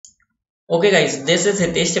Okay guys, this is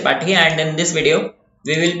Hitesh Tripathi, and in this video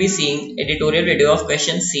we will be seeing a tutorial video of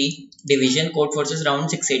question C division Codeforces round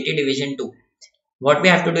 680 division 2. What we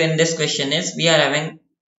have to do in this question is we are having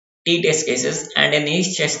t test cases, and in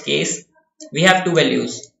each test case we have two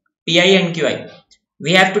values pi and qi.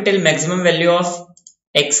 We have to tell maximum value of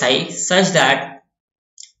xi such that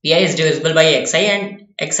pi is divisible by xi and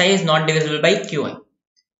xi is not divisible by qi.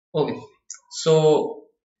 Okay, so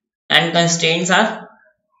and constraints are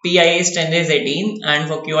pi is 10 raised 18 and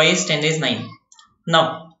for qi is 10 raised 9.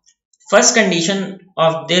 Now first condition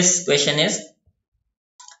of this question is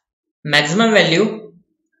maximum value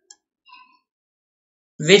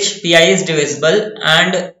which pi is divisible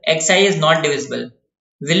and xi is not divisible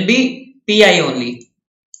will be pi only.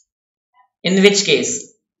 In which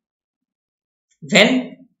case,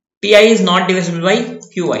 when pi is not divisible by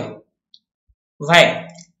qi. Why?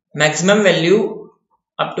 Maximum value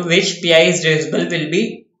up to which pi is divisible will be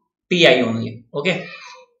pi only. Okay,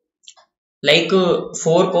 like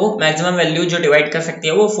 4 को maximum value जो divide कर सकती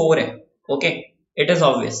है वो 4 है. Okay, it is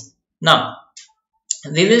obvious. Now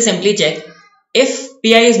we will simply check if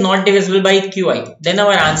pi is not divisible by qi, then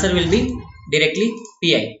our answer will be directly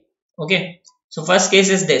pi. Okay, so first case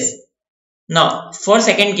is this. Now for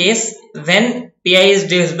second case, when pi is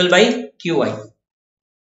divisible by qi.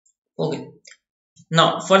 Okay,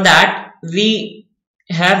 now for that we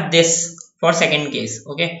have this for second case.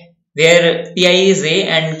 Okay, where pi is a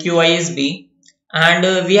and qi is b,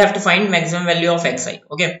 and we have to find maximum value of xi.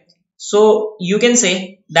 Okay, so you can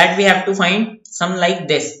say that we have to find some like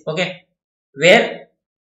this. Okay, where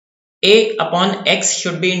a upon x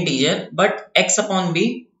should be integer but x upon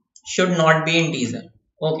b should not be integer.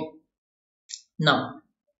 Okay, now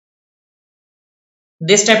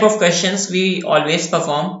this type of questions we always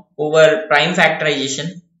perform over prime factorization.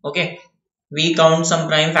 Okay, we count some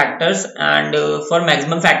prime factors, and for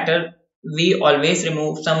maximum factor we always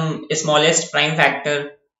remove some smallest prime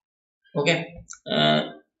factor. Okay,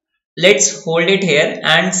 let's hold it here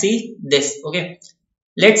and see this. Okay,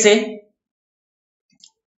 let's say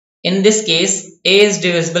in this case a is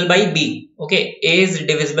divisible by b. Okay, a is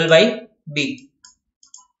divisible by b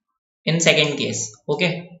in second case.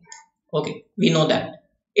 Okay, we know that.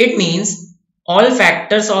 It means all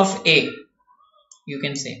factors of a, you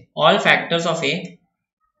can say all factors of a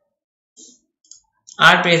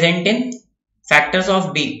are present in factors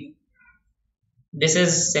of b. This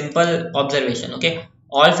is simple observation. Okay,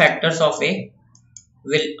 all factors of a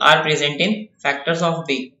are present in factors of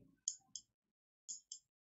b.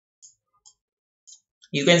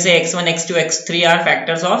 You can say x1, x2, x3 are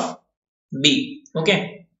factors of b.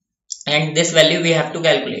 Okay, and this value we have to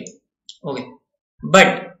calculate. Okay,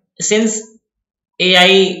 but since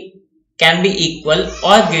ai can be equal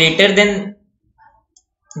or greater than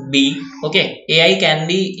b. Okay, ai can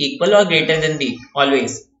be equal or greater than b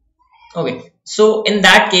always. Okay, so in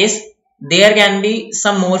that case there can be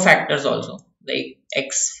some more factors also, like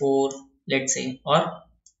x4 let's say, or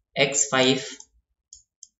x5.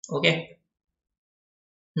 Okay,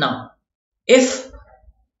 now if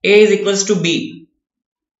a is equals to b,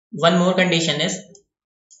 one more condition is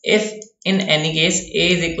if in any case a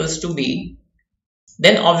is equals to b,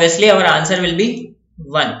 then obviously our answer will be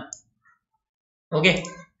 1. Okay,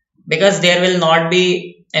 because there will not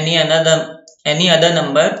be any other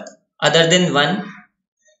number other than 1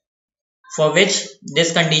 for which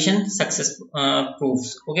this condition success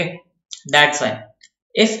proves. Okay, that's why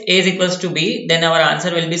if a is equals to b, then our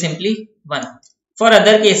answer will be simply 1. For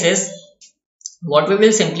other cases, what we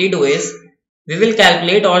will simply do is we will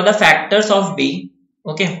calculate all the factors of b.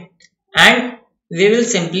 Okay, and we will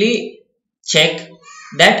simply check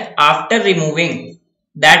that after removing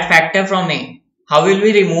that factor from a, how will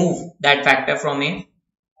we remove that factor from a?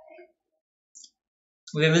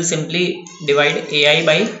 We will simply divide ai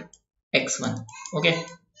by x1. Okay,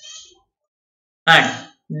 and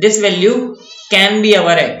this value can be our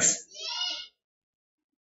x.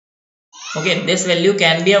 Okay, this value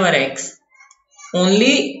can be our x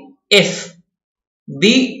only if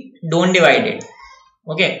b don't divide it.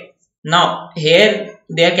 Okay, now here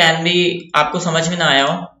there can be, आपको समझ में ना आया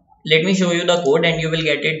हो, let me show you the code and you will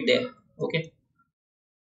get it there. Okay,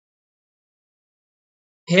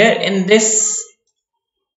 here in this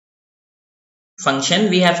function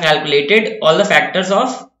we have calculated all the factors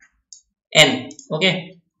of n.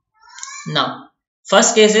 Okay, now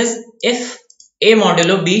first case is if a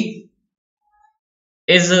modulo b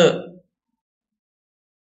is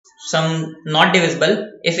some not divisible.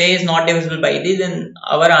 If a is not divisible by b, then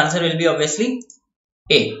our answer will be obviously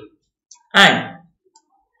a. And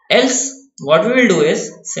else what we will do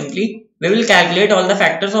is simply we will calculate all the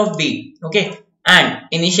factors of b. Okay, and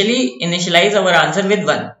initialize our answer with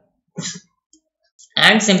 1.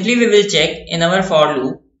 And simply we will check in our for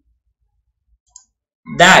loop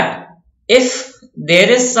that if there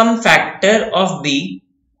is some factor of b,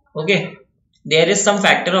 okay, there is some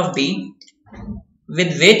factor of b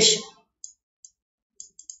with which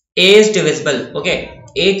a is divisible, okay,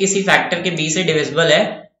 a किसी factor के b से divisible है,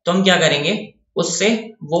 तो हम क्या करेंगे, उससे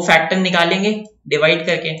वो फैक्टर निकालेंगे डिवाइड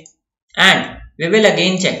करके, and we will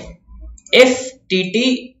again check if tt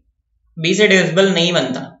b से डिविजिबल नहीं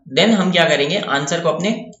बनता, देन हम क्या करेंगे, आंसर को अपने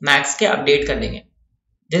मैक्स के अपडेट कर देंगे.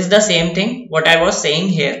 This is the same thing what I was saying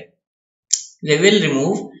here. We will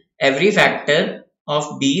remove every factor of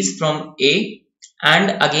b's from a,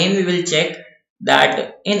 and again we will check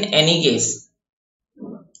that in any case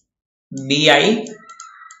bi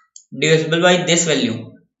divisible by this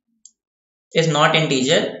value is not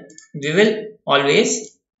integer. We will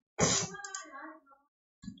always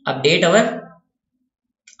update our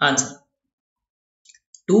answer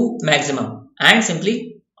to maximum and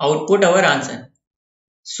simply output our answer.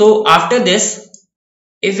 So after this,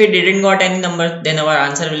 if we didn't got any number, then our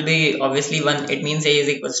answer will be obviously 1. It means a is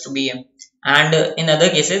equals to b, and in other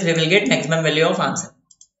cases we will get maximum value of answer.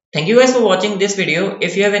 Thank you guys for watching this video.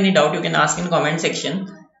 If you have any doubt, you can ask in comment section,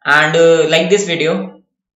 and like this video,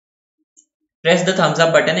 press the thumbs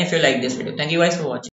up button if you like this video. Thank you guys for watching.